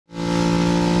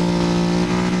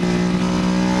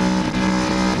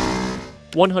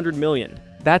100 million.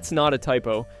 That's not a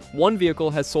typo. One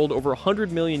vehicle has sold over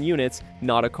 100 million units,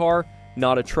 not a car,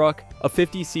 not a truck, a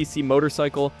 50cc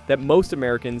motorcycle that most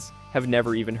Americans have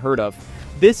never even heard of.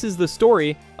 This is the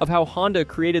story of how Honda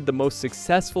created the most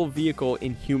successful vehicle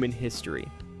in human history.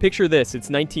 Picture this, it's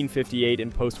 1958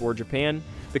 in post-war Japan.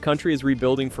 The country is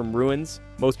rebuilding from ruins.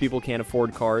 Most people can't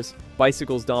afford cars.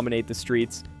 Bicycles dominate the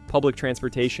streets. Public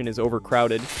transportation is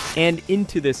overcrowded. And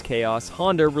into this chaos,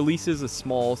 Honda releases a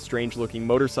small, strange-looking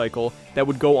motorcycle that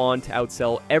would go on to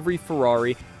outsell every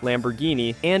Ferrari,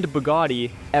 Lamborghini, and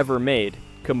Bugatti ever made,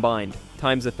 combined,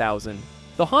 times 1,000.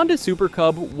 The Honda Super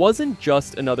Cub wasn't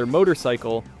just another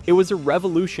motorcycle, it was a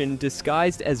revolution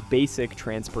disguised as basic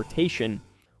transportation.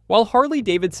 While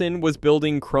Harley-Davidson was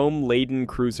building chrome-laden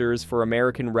cruisers for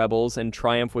American rebels and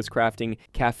Triumph was crafting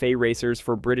cafe racers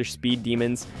for British speed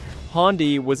demons,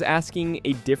 Honda was asking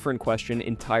a different question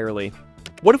entirely.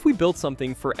 What if we built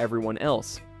something for everyone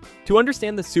else? To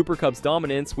understand the Super Cub's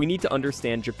dominance, we need to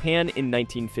understand Japan in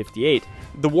 1958.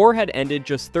 The war had ended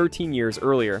just 13 years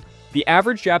earlier. The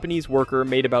average Japanese worker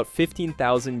made about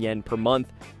 15,000 yen per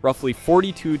month, roughly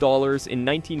 $42 in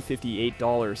 1958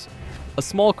 dollars. A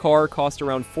small car cost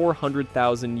around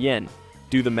 400,000 yen.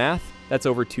 Do the math, that's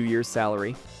over 2 years'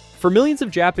 salary. For millions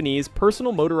of Japanese,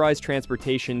 personal motorized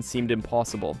transportation seemed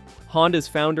impossible. Honda's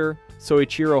founder,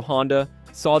 Soichiro Honda,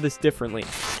 saw this differently.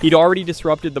 He'd already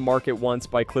disrupted the market once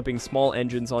by clipping small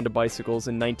engines onto bicycles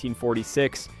in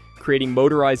 1946, creating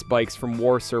motorized bikes from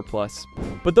war surplus.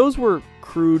 But those were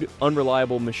crude,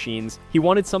 unreliable machines. He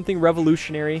wanted something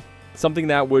revolutionary, something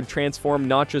that would transform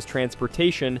not just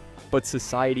transportation, but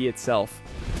society itself.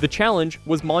 The challenge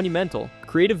was monumental.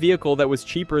 Create a vehicle that was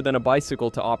cheaper than a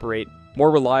bicycle to operate,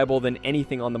 more reliable than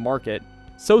anything on the market.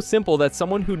 So simple that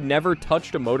someone who'd never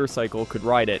touched a motorcycle could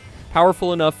ride it.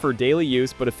 Powerful enough for daily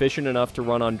use, but efficient enough to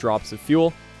run on drops of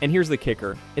fuel. And here's the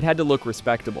kicker, it had to look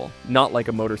respectable, not like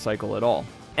a motorcycle at all.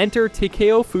 Enter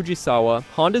Takeo Fujisawa,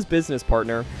 Honda's business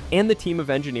partner, and the team of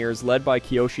engineers led by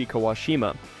Kiyoshi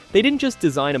Kawashima. They didn't just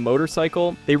design a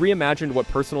motorcycle, they reimagined what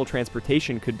personal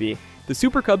transportation could be. The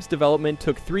Super Cub's development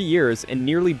took 3 years and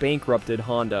nearly bankrupted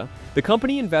Honda. The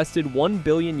company invested 1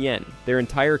 billion yen, their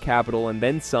entire capital and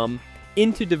then some,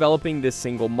 into developing this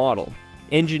single model.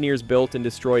 Engineers built and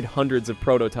destroyed hundreds of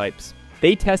prototypes.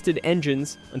 They tested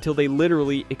engines until they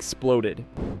literally exploded.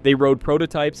 They rode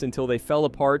prototypes until they fell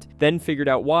apart, then figured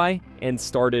out why, and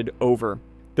started over.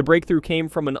 The breakthrough came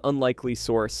from an unlikely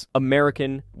source: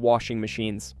 American washing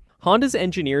machines. Honda's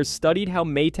engineers studied how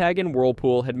Maytag and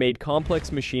Whirlpool had made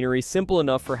complex machinery simple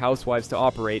enough for housewives to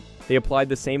operate. They applied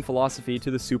the same philosophy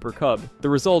to the Super Cub. The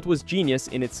result was genius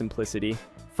in its simplicity.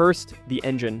 First, the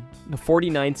engine. A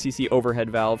 49cc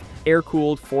overhead valve,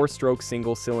 air-cooled 4-stroke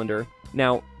single cylinder.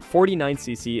 Now,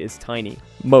 49cc is tiny.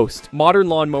 Most modern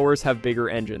lawnmowers have bigger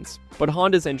engines, but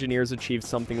Honda's engineers achieved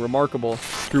something remarkable.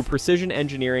 Through precision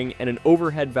engineering and an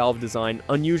overhead valve design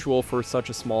unusual for such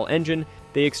a small engine,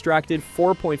 they extracted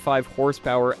 4.5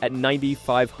 horsepower at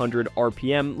 9,500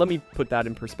 RPM. Let me put that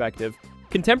in perspective.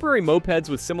 Contemporary mopeds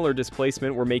with similar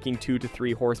displacement were making 2 to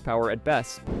 3 horsepower at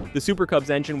best. The Super Cub's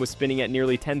engine was spinning at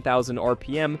nearly 10,000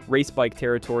 RPM, race bike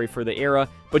territory for the era,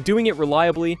 but doing it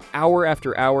reliably, hour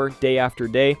after hour, day after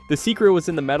day. The secret was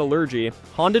in the metallurgy.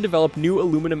 Honda developed new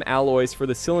aluminum alloys for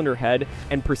the cylinder head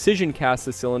and precision cast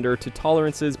the cylinder to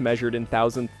tolerances measured in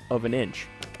thousandths of an inch.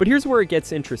 But here's where it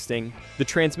gets interesting. The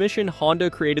transmission, Honda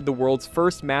created the world's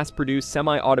first mass-produced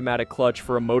semi-automatic clutch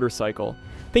for a motorcycle.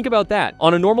 Think about that.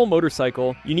 On a normal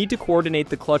motorcycle, you need to coordinate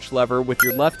the clutch lever with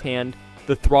your left hand,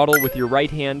 the throttle with your right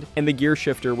hand, and the gear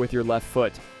shifter with your left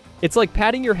foot. It's like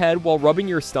patting your head while rubbing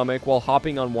your stomach while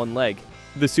hopping on one leg.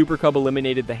 The Super Cub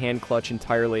eliminated the hand clutch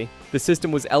entirely. The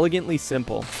system was elegantly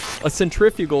simple. A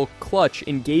centrifugal clutch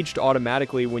engaged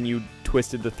automatically when you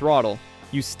twisted the throttle.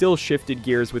 You still shifted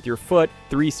gears with your foot,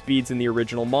 3 speeds in the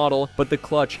original model, but the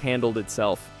clutch handled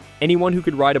itself. Anyone who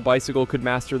could ride a bicycle could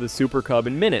master the Super Cub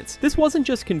in minutes. This wasn't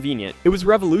just convenient, it was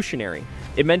revolutionary.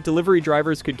 It meant delivery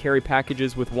drivers could carry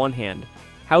packages with one hand.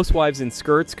 Housewives in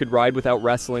skirts could ride without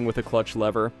wrestling with a clutch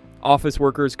lever. Office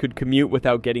workers could commute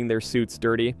without getting their suits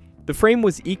dirty. The frame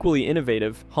was equally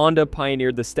innovative. Honda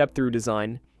pioneered the step-through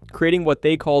design, creating what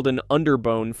they called an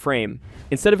underbone frame.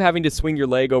 Instead of having to swing your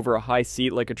leg over a high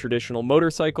seat like a traditional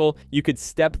motorcycle, you could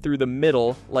step through the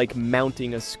middle like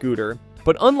mounting a scooter.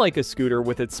 But unlike a scooter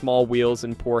with its small wheels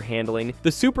and poor handling,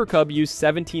 the Super Cub used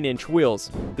 17-inch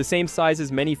wheels, the same size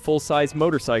as many full-size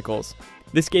motorcycles.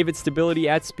 This gave it stability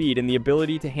at speed and the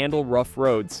ability to handle rough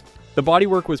roads. The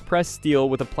bodywork was pressed steel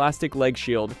with a plastic leg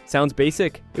shield. Sounds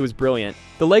basic? It was brilliant.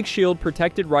 The leg shield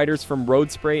protected riders from road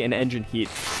spray and engine heat.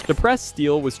 The pressed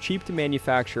steel was cheap to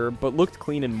manufacture, but looked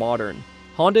clean and modern.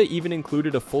 Honda even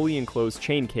included a fully enclosed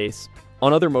chain case.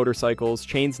 On other motorcycles,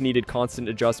 chains needed constant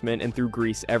adjustment and threw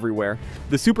grease everywhere.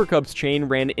 The Super Cub's chain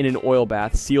ran in an oil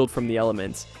bath sealed from the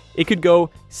elements. It could go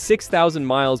 6,000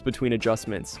 miles between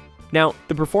adjustments. Now,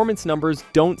 the performance numbers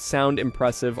don't sound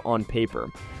impressive on paper.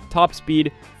 Top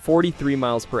speed, 43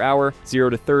 miles per hour, 0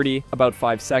 to 30, about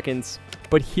 5 seconds.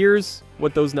 But here's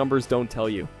what those numbers don't tell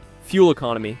you. Fuel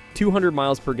economy, 200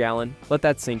 miles per gallon. Let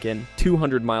that sink in,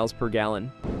 200 miles per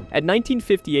gallon. At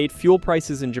 1958 fuel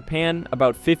prices in Japan,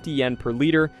 about 50 yen per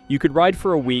liter, you could ride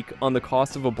for a week on the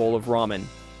cost of a bowl of ramen.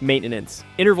 Maintenance.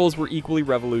 Intervals were equally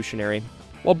revolutionary.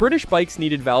 While British bikes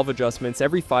needed valve adjustments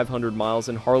every 500 miles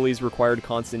and Harleys required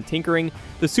constant tinkering,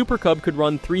 the Super Cub could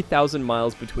run 3,000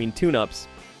 miles between tune-ups.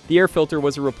 The air filter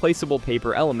was a replaceable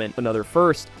paper element, another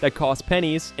first, that cost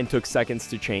pennies and took seconds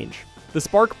to change. The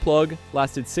spark plug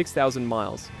lasted 6,000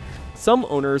 miles. Some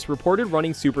owners reported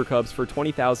running Super Cubs for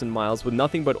 20,000 miles with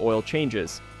nothing but oil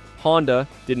changes. Honda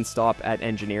didn't stop at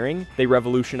engineering, they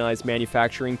revolutionized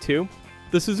manufacturing too.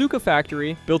 The Suzuka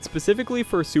factory, built specifically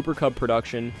for Super Cub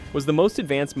production, was the most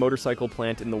advanced motorcycle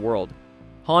plant in the world.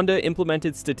 Honda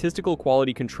implemented statistical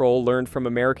quality control learned from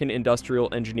American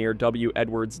industrial engineer W.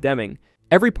 Edwards Deming.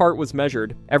 Every part was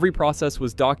measured, every process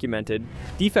was documented,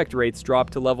 defect rates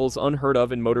dropped to levels unheard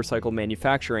of in motorcycle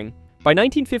manufacturing. By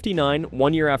 1959,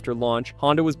 1 year after launch,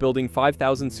 Honda was building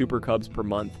 5,000 Super Cubs per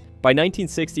month. By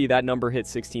 1960, that number hit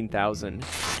 16,000.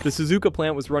 The Suzuka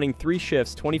plant was running 3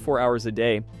 shifts 24 hours a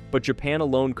day, but Japan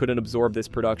alone couldn't absorb this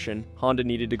production. Honda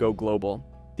needed to go global.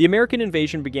 The American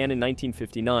invasion began in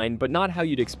 1959, but not how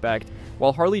you'd expect.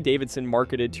 While Harley-Davidson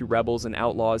marketed to rebels and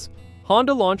outlaws,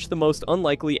 Honda launched the most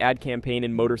unlikely ad campaign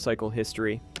in motorcycle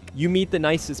history. You meet the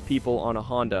nicest people on a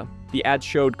Honda. The ads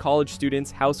showed college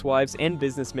students, housewives, and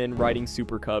businessmen riding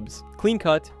Super Cubs. Clean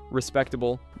cut,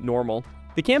 respectable, normal.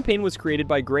 The campaign was created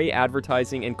by Gray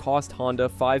Advertising and cost Honda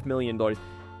 $5 million,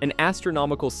 an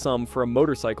astronomical sum for a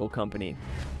motorcycle company.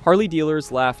 Harley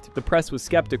dealers laughed, the press was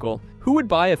skeptical. Who would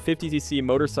buy a 50cc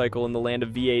motorcycle in the land of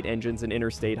V8 engines and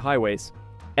interstate highways?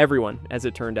 Everyone, as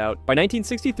it turned out. By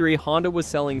 1963, Honda was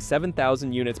selling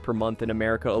 7,000 units per month in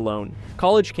America alone.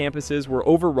 College campuses were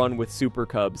overrun with Super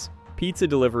Cubs. Pizza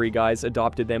delivery guys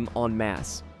adopted them en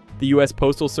masse. The US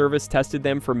Postal Service tested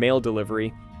them for mail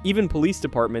delivery. Even police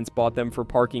departments bought them for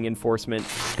parking enforcement.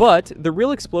 But the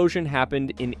real explosion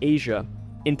happened in Asia.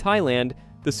 In Thailand,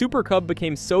 the Super Cub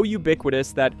became so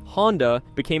ubiquitous that Honda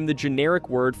became the generic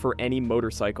word for any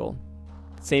motorcycle.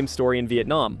 Same story in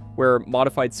Vietnam, where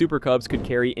modified Super Cubs could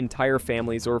carry entire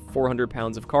families or 400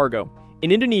 pounds of cargo.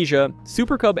 In Indonesia,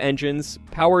 Super Cub engines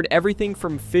powered everything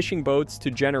from fishing boats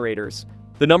to generators.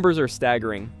 The numbers are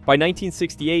staggering. By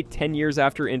 1968, 10 years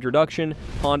after introduction,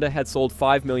 Honda had sold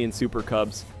 5 million Super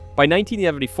Cubs. By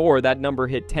 1974, that number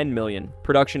hit 10 million.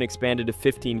 Production expanded to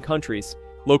 15 countries.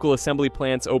 Local assembly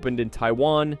plants opened in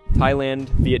Taiwan, Thailand,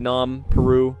 Vietnam,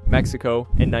 Peru, Mexico,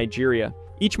 and Nigeria.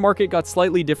 Each market got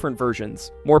slightly different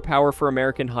versions. More power for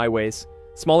American highways,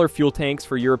 smaller fuel tanks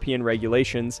for European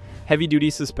regulations, heavy-duty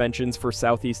suspensions for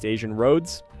Southeast Asian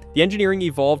roads. The engineering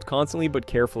evolved constantly but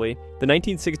carefully. The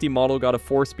 1960 model got a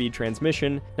 4-speed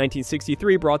transmission.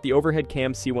 1963 brought the overhead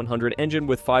cam C100 engine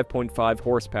with 5.5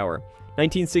 horsepower.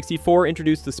 1964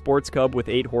 introduced the Sports Cub with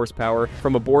 8 horsepower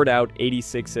from a bored-out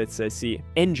 86cc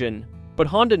engine. But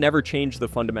Honda never changed the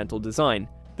fundamental design.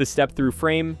 The step-through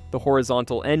frame, the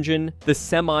horizontal engine, the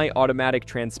semi-automatic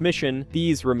transmission,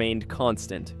 these remained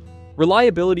constant.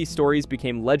 Reliability stories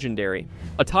became legendary.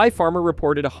 A Thai farmer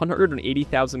reported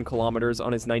 180,000 kilometers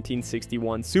on his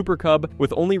 1961 Super Cub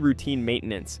with only routine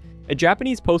maintenance. A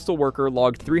Japanese postal worker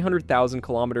logged 300,000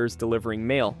 kilometers delivering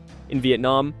mail. In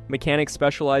Vietnam, mechanics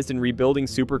specialized in rebuilding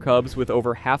Super Cubs with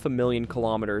over 500,000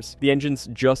 kilometers. The engines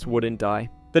just wouldn't die.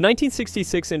 The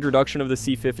 1966 introduction of the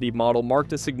C50 model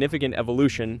marked a significant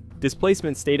evolution.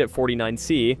 Displacement stayed at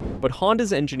 49C, but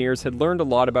Honda's engineers had learned a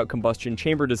lot about combustion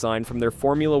chamber design from their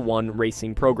Formula One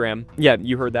racing program. Yeah,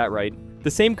 you heard that right.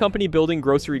 The same company building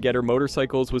grocery getter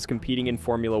motorcycles was competing in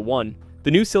Formula One.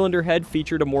 The new cylinder head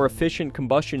featured a more efficient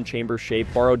combustion chamber shape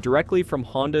borrowed directly from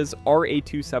Honda's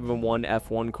RA271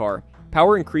 F1 car.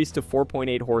 Power increased to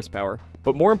 4.8 horsepower,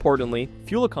 but more importantly,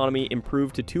 fuel economy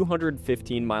improved to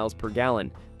 215 miles per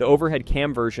gallon. The overhead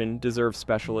cam version deserves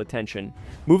special attention.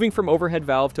 Moving from overhead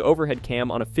valve to overhead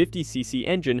cam on a 50cc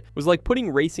engine was like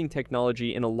putting racing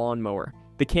technology in a lawnmower.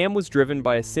 The cam was driven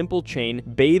by a simple chain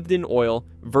bathed in oil,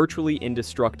 virtually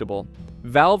indestructible.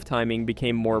 Valve timing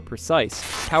became more precise,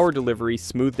 power delivery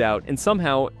smoothed out, and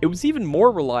somehow it was even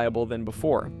more reliable than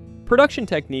before. Production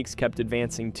techniques kept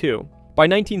advancing too. By By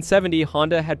 1970,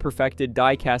 Honda had perfected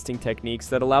die casting techniques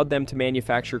that allowed them to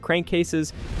manufacture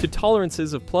crankcases to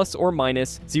tolerances of plus or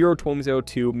minus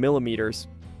 0.02 millimeters.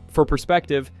 For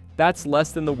perspective, that's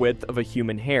less than the width of a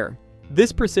human hair.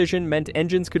 This precision meant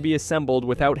engines could be assembled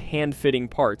without hand-fitting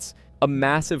parts, a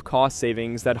massive cost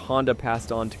savings that Honda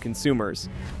passed on to consumers.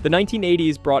 The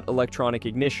 1980s brought electronic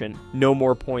ignition, no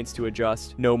more points to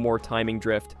adjust, no more timing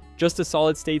drift, just a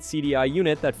solid-state CDI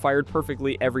unit that fired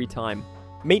perfectly every time.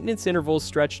 Maintenance intervals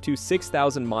stretched to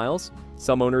 6,000 miles.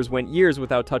 Some owners went years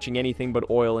without touching anything but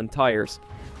oil and tires.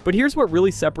 But here's what really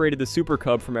separated the Super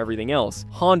Cub from everything else.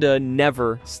 Honda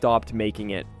never stopped making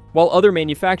it. While other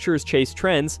manufacturers chased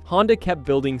trends, Honda kept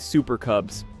building Super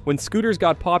Cubs. When scooters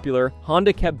got popular,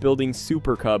 Honda kept building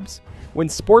Super Cubs. When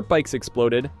sport bikes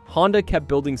exploded, Honda kept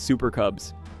building Super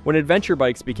Cubs. When adventure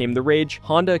bikes became the rage,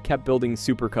 Honda kept building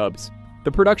Super Cubs.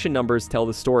 The production numbers tell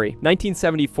the story.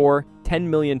 1974, 10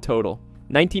 million total.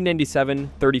 1997,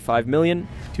 35 million.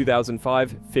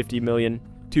 2005, 50 million.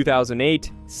 2008,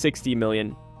 60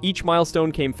 million. Each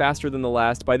milestone came faster than the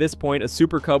last. By this point, a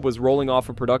Super Cub was rolling off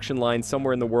a production line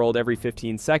somewhere in the world every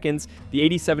 15 seconds. The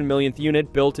 87 millionth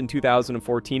unit, built in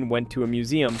 2014, went to a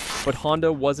museum. But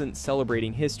Honda wasn't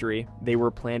celebrating history, they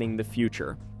were planning the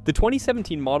future. The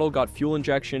 2017 model got fuel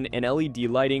injection and LED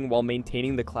lighting while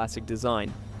maintaining the classic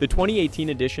design. The 2018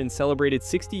 edition celebrated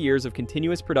 60 years of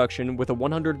continuous production with a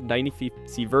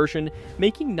 190cc version,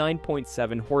 making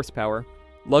 9.7 horsepower.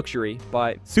 Luxury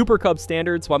by Super Cub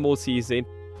standards,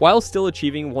 while still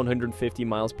achieving 150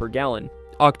 miles per gallon.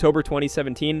 October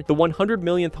 2017, the 100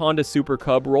 millionth Honda Super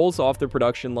Cub rolls off the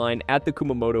production line at the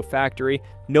Kumamoto factory.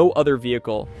 No other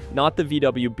vehicle, not the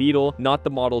VW Beetle, not the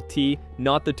Model T,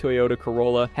 not the Toyota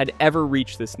Corolla, had ever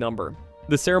reached this number.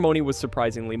 The ceremony was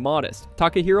surprisingly modest.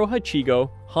 Takahiro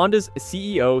Hachigo, Honda's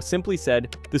CEO, simply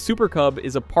said, "The Super Cub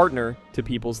is a partner to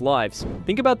people's lives."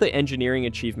 Think about the engineering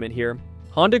achievement here.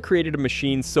 Honda created a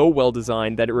machine so well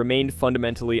designed that it remained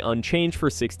fundamentally unchanged for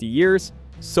 60 years,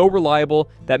 so reliable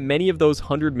that many of those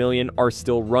 100 million are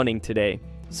still running today,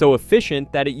 so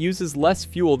efficient that it uses less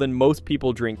fuel than most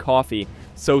people drink coffee,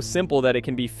 so simple that it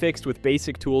can be fixed with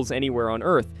basic tools anywhere on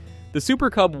Earth. The Super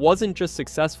Cub wasn't just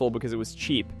successful because it was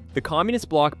cheap. The communist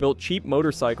bloc built cheap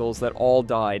motorcycles that all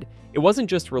died. It wasn't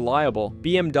just reliable.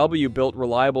 BMW built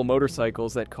reliable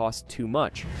motorcycles that cost too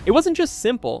much. It wasn't just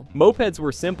simple. Mopeds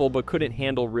were simple but couldn't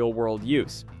handle real-world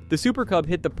use. The Super Cub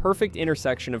hit the perfect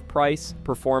intersection of price,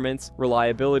 performance,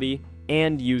 reliability,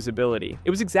 and usability. It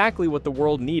was exactly what the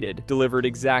world needed, delivered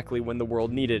exactly when the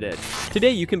world needed it.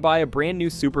 Today, you can buy a brand new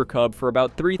Super Cub for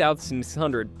about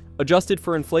 $3,600. Adjusted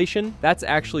for inflation, that's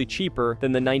actually cheaper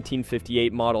than the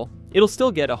 1958 model. It'll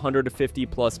still get 150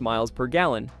 plus miles per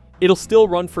gallon. It'll still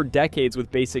run for decades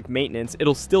with basic maintenance.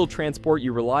 It'll still transport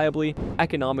you reliably,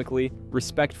 economically,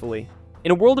 respectfully.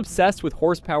 In a world obsessed with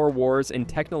horsepower wars and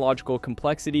technological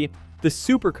complexity, the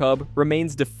Super Cub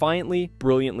remains defiantly,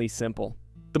 brilliantly simple.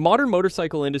 The modern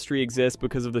motorcycle industry exists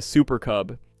because of the Super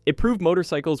Cub. It proved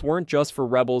motorcycles weren't just for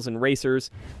rebels and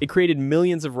racers. It created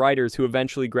millions of riders who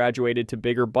eventually graduated to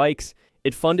bigger bikes.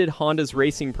 It funded Honda's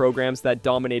racing programs that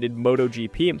dominated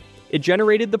MotoGP. It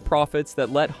generated the profits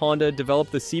that let Honda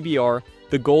develop the CBR,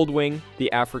 the Goldwing,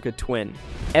 the Africa Twin.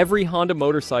 Every Honda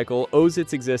motorcycle owes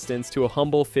its existence to a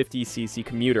humble 50cc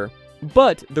commuter.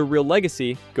 But the real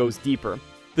legacy goes deeper.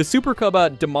 The Super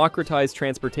Cub democratized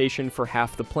transportation for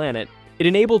half the planet. It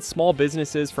enabled small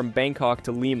businesses from Bangkok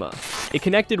to Lima. It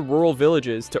connected rural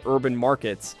villages to urban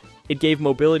markets. It gave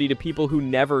mobility to people who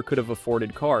never could have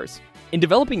afforded cars. In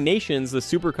developing nations, the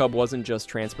Super Cub wasn't just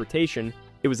transportation.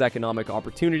 It was economic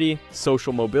opportunity,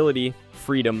 social mobility,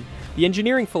 freedom. The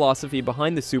engineering philosophy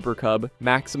behind the Super Cub,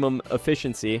 maximum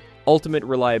efficiency, ultimate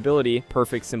reliability,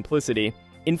 perfect simplicity,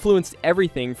 influenced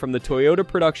everything from the Toyota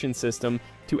production system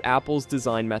to Apple's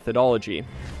design methodology.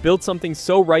 Build something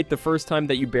so right the first time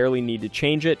that you barely need to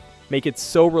change it, make it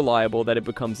so reliable that it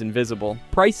becomes invisible.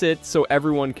 Price it so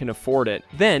everyone can afford it,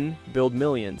 then build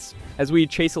millions. As we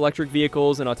chase electric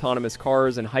vehicles and autonomous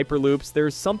cars and hyperloops,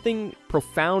 there's something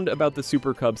profound about the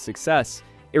Super Cub's success.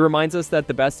 It reminds us that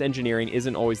the best engineering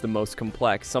isn't always the most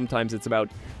complex. Sometimes it's about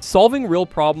solving real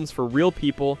problems for real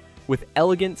people with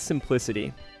elegant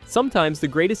simplicity. Sometimes the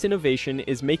greatest innovation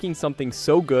is making something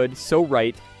so good, so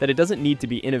right, that it doesn't need to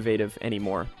be innovative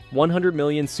anymore. 100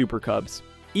 million Super Cubs,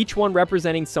 each one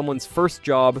representing someone's first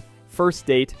job, first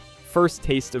date, first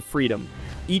taste of freedom.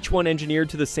 Each one engineered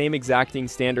to the same exacting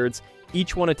standards,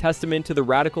 each one a testament to the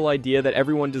radical idea that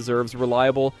everyone deserves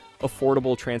reliable,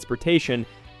 affordable transportation.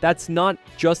 That's not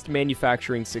just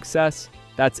manufacturing success,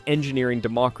 that's engineering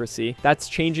democracy. That's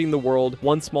changing the world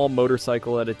one small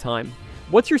motorcycle at a time.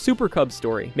 What's your Super Cub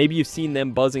story? Maybe you've seen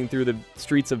them buzzing through the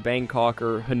streets of Bangkok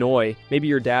or Hanoi. Maybe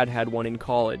your dad had one in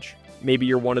college. Maybe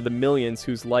you're one of the millions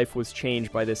whose life was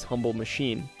changed by this humble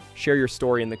machine. Share your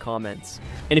story in the comments.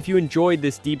 And if you enjoyed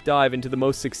this deep dive into the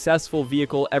most successful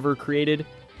vehicle ever created,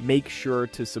 make sure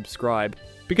to subscribe.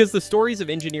 Because the stories of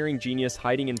engineering genius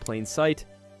hiding in plain sight,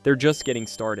 they're just getting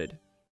started.